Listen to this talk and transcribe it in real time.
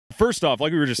First off,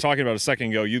 like we were just talking about a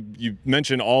second ago, you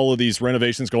mentioned all of these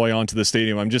renovations going on to the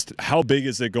stadium. How big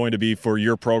is it going to be for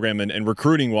your program and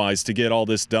recruiting wise to get all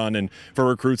this done and for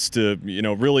recruits to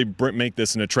really make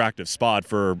this an attractive spot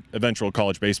for eventual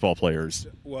college baseball players?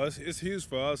 Well, it's huge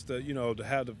for us to to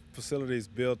have the facilities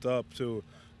built up to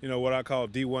what I call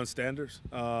D1 standards.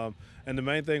 And the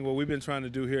main thing what we've been trying to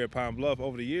do here at Pine Bluff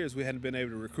over the years, we hadn't been able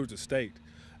to recruit the state.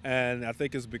 And I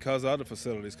think it's because of the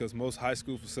facilities, because most high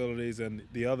school facilities and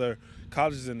the other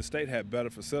colleges in the state have better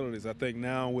facilities. I think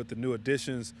now with the new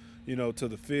additions, to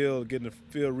the field, getting the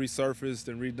field resurfaced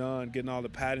and redone, getting all the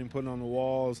padding put on the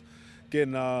walls,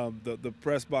 getting the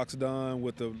press box done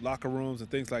with the locker rooms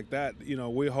and things like that.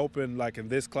 We're hoping, like in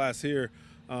this class here,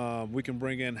 we can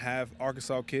bring in half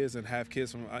Arkansas kids and half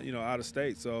kids from out of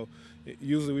state. So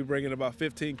usually we bring in about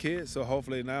 15 kids. So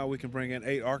hopefully now we can bring in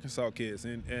 8 Arkansas kids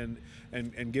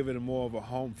and give it more of a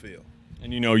home feel.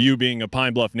 And you being a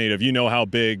Pine Bluff native, you know how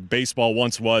big baseball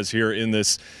once was here in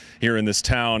this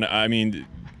town. I mean,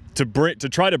 to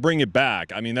try to bring it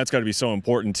back, I mean, that's got to be so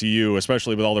important to you,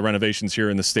 especially with all the renovations here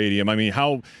in the stadium. I mean,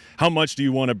 how much do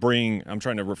you want to bring? I'm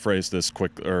trying to rephrase this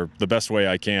the best way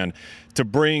I can, to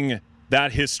bring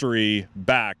that history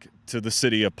back to the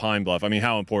city of Pine Bluff. I mean,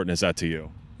 how important is that to you?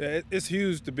 Yeah, it's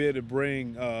huge to be able to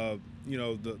bring, the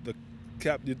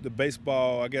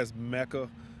baseball, I guess, mecca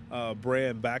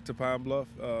brand back to Pine Bluff.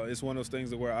 It's one of those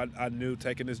things where I knew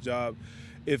taking this job,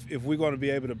 if we're going to be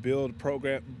able to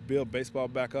build baseball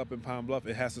back up in Pine Bluff,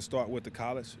 it has to start with the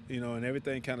college, and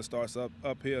everything kind of starts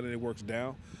uphill and it works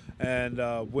down. And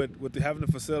with having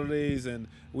the facilities, and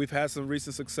we've had some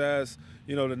recent success,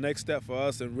 the next step for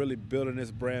us in really building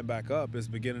this brand back up is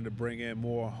beginning to bring in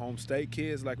more home state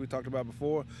kids like we talked about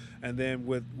before. And then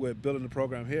with building the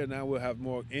program here, now we'll have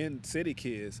more in-city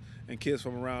kids and kids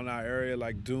from around our area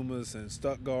like Dumas and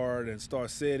Stuttgart and Star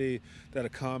City that'll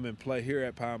come and play here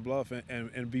at Pine Bluff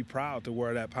and be proud to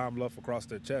wear that Pine Bluff across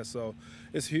their chest. So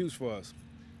it's huge for us.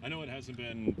 I know it hasn't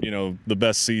been, the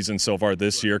best season so far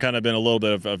this year. Kind of been a little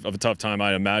bit of a tough time,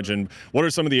 I imagine. What are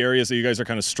some of the areas that you guys are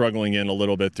kind of struggling in a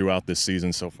little bit throughout this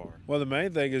season so far? Well, the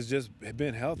main thing is just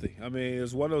being healthy. I mean,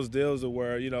 it's one of those deals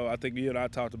where, I think you and I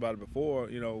talked about it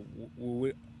before,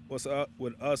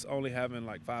 with us only having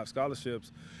like 5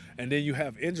 scholarships, and then you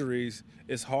have injuries,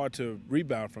 it's hard to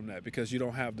rebound from that because you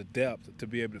don't have the depth to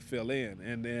be able to fill in.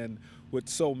 And then with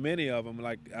so many of them,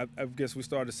 like I guess we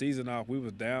started the season off, we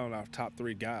was down our top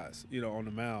 3 guys, on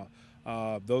the mound.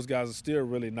 Those guys are still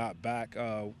really not back.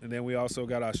 And then we also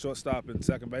got our shortstop and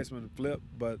second baseman Flip,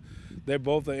 but they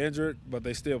both are injured, but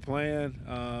they still playing.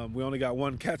 We only got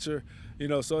 1 catcher,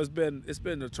 so it's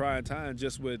been a trying time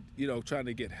just with, trying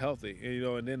to get healthy.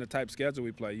 And then the type schedule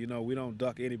we play, we don't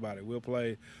duck anybody. We'll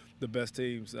play the best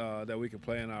teams that we can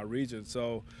play in our region.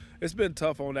 So it's been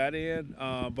tough on that end.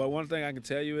 But one thing I can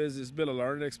tell you is it's been a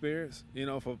learning experience,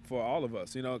 for all of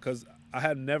us, because I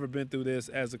had never been through this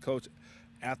as a coach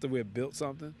after we had built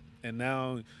something, and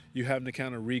now you having to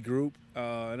kind of regroup.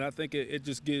 And I think it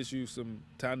just gives you some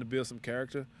time to build some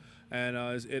character, and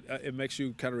it makes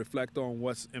you kind of reflect on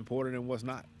what's important and what's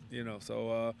not,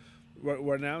 So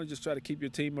right now, we just try to keep your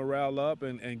team morale up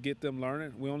and get them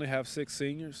learning. We only have 6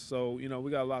 seniors, so,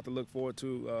 we got a lot to look forward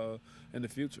to in the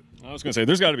future. I was going to say,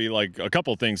 there's got to be like a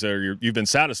couple of things that you've been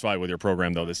satisfied with your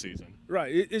program, though, this season.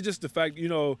 Right. It's just the fact,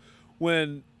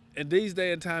 when in these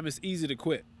day and time, it's easy to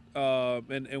quit.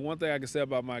 And one thing I can say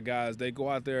about my guys, they go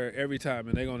out there every time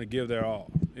and they're going to give their all.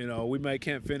 We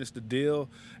can't finish the deal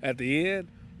at the end,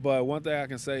 but one thing I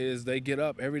can say is they get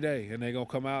up every day and they're going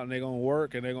to come out and they're going to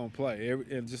work and they're going to play.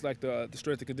 And just like the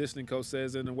strength and conditioning coach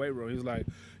says in the weight room, he's like,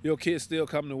 your kids still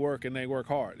come to work and they work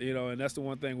hard. And that's the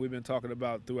one thing we've been talking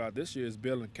about throughout this year is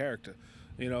building character.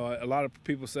 A lot of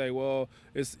people say, well,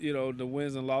 it's, the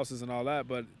wins and losses and all that,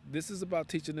 but this is about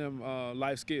teaching them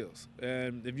life skills.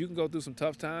 And if you can go through some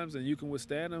tough times and you can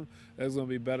withstand them, there's going to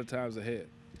be better times ahead.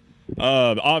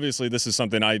 Obviously, this is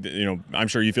something I'm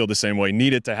sure you feel the same way.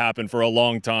 Needed to happen for a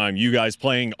long time. You guys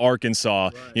playing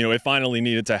Arkansas, right. It finally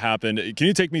needed to happen. Can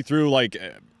you take me through, like,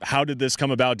 how did this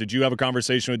come about? Did you have a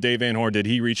conversation with Dave Van Horn? Did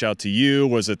he reach out to you?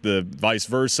 Was it the vice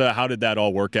versa? How did that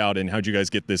all work out, and how did you guys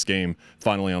get this game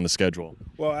finally on the schedule?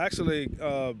 Well, actually,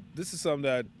 this is something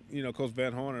that, Coach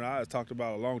Van Horn and I have talked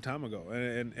about a long time ago,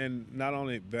 and not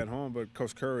only Van Horn, but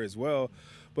Coach Curry as well.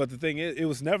 But the thing is, it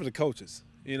was never the coaches.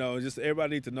 Just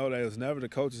everybody needs to know that it was never the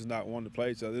coaches not wanting to play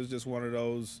each other. It was just one of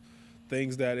those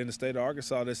things that in the state of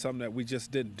Arkansas, there's something that we just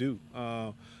didn't do.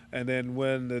 And then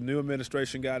when the new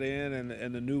administration got in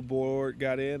and the new board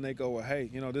got in, they go, well, hey,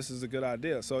 this is a good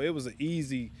idea. So it was an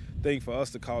easy thing for us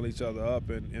to call each other up.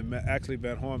 And actually,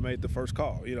 Van Horn made the first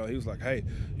call. He was like, hey,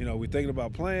 we're thinking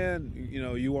about playing.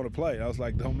 You want to play? I was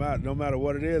like, no matter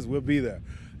what it is, we'll be there.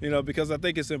 Because I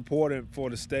think it's important for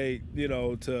the state,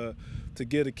 to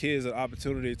give the kids an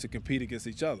opportunity to compete against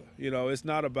each other. It's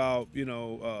not about,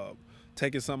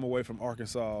 taking something away from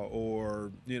Arkansas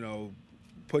or,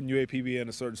 putting UAPB in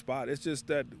a certain spot. It's just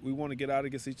that we want to get out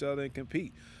against each other and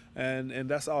compete. And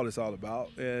that's all it's all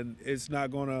about. And it's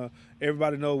not going to –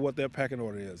 everybody knows what their pecking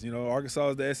order is.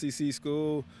 Arkansas is the SEC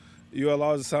school.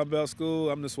 ULR is the Sun Belt school.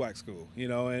 I'm the SWAC school.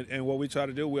 And what we try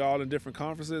to do, we're all in different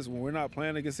conferences. When we're not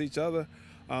playing against each other,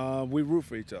 we root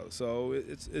for each other. So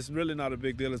it's really not a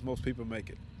big deal as most people make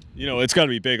it. It's got to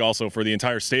be big also for the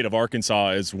entire state of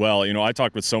Arkansas as well. I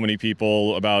talked with so many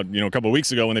people about, a couple of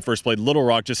weeks ago when they first played Little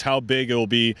Rock, just how big it will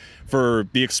be for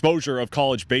the exposure of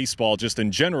college baseball just in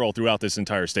general throughout this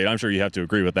entire state. I'm sure you have to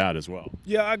agree with that as well.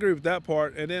 Yeah, I agree with that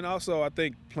part. And then also I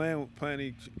think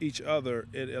playing each other,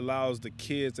 it allows the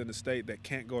kids in the state that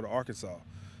can't go to Arkansas.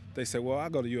 They say, well, I'll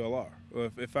go to ULR. Or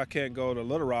if I can't go to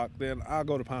Little Rock, then I'll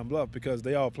go to Pine Bluff because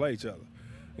they all play each other.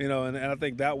 And I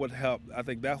think that would help. I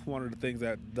think that's one of the things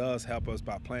that does help us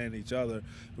by playing each other.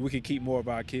 We can keep more of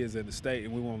our kids in the state,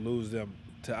 and we won't lose them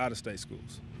to out-of-state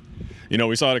schools.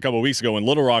 We saw it a couple of weeks ago when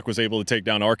Little Rock was able to take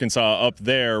down Arkansas up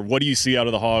there. What do you see out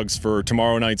of the Hogs for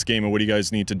tomorrow night's game, and what do you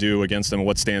guys need to do against them, and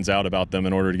what stands out about them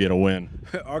in order to get a win?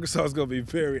 Arkansas is going to be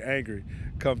very angry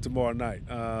come tomorrow night.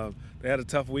 They had a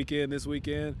tough weekend this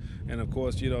weekend, and, of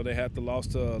course, they had the loss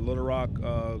to Little Rock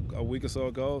a week or so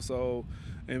ago. So,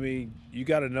 you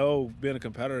got to know, being a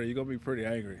competitor, you're going to be pretty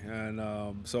angry. And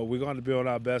so we're going to be on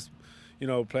our best,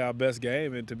 play our best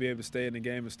game and to be able to stay in the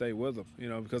game and stay with them,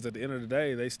 because at the end of the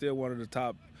day, they still one of the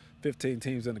top 15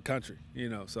 teams in the country,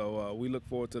 so we look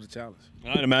forward to the challenge.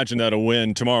 I'd imagine that a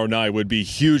win tomorrow night would be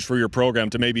huge for your program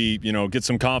to maybe, get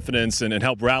some confidence and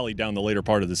help rally down the later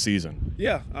part of the season.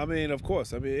 Yeah, of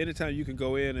course. Anytime you can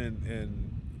go in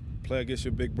and play against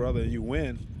your big brother and you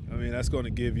win, that's going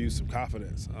to give you some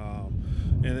confidence.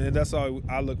 And that's all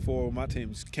I look for with my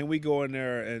teams. Can we go in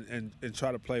there and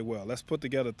try to play well? Let's put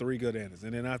together 3 good innings.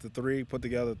 And then after 3, put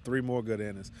together 3 more good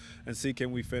innings and see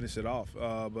can we finish it off.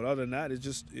 But other than that,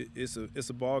 it's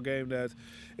a ball game that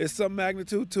it's some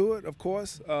magnitude to it, of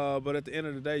course. But at the end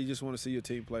of the day, you just want to see your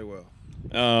team play well.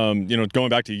 Going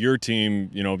back to your team,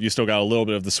 you still got a little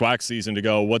bit of the SWAC season to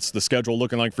go. What's the schedule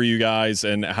looking like for you guys,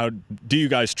 and how do you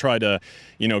guys try to,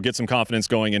 get some confidence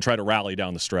going and try to rally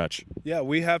down the stretch? Yeah,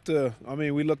 we have to.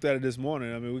 We looked at it this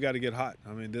morning. We got to get hot.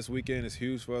 This weekend is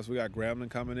huge for us. We got Grambling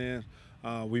coming in.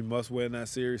 We must win that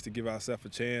series to give ourselves a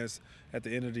chance at the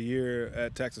end of the year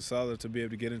at Texas Southern to be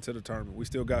able to get into the tournament. We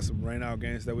still got some rain-out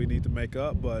games that we need to make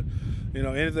up, but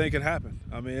anything can happen.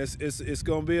 It's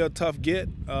going to be a tough get,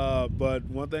 but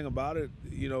one thing about it,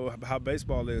 how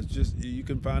baseball is, just you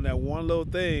can find that one little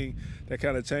thing that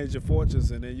kind of changes your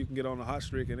fortunes, and then you can get on a hot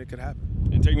streak, and it can happen.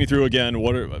 And take me through again,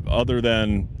 other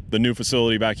than the new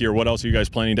facility back here, what else are you guys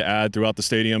planning to add throughout the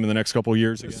stadium in the next couple of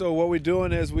years? Again? So what we're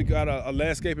doing is we got a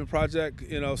landscaping project,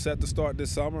 set to start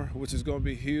this summer, which is going to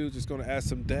be huge. It's going to add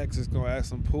some decks. It's going to add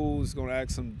some pools. It's going to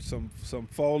add some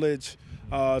foliage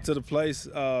to the place,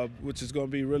 which is going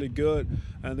to be really good.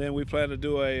 And then we plan to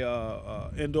do a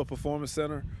indoor performance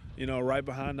center, right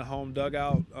behind the home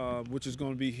dugout, which is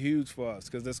going to be huge for us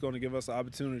because that's going to give us the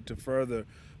opportunity to further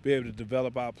be able to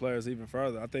develop our players even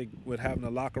further. I think with having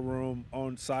a locker room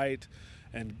on site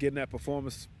and getting that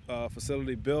performance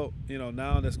facility built,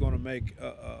 now that's going to make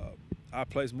our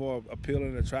place more appealing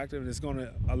and attractive, and it's going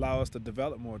to allow us to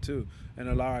develop more too, and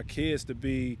allow our kids to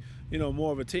be,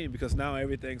 more of a team because now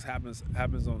everything happens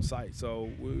on site. So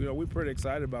we're pretty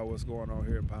excited about what's going on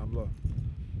here in Pine Bluff.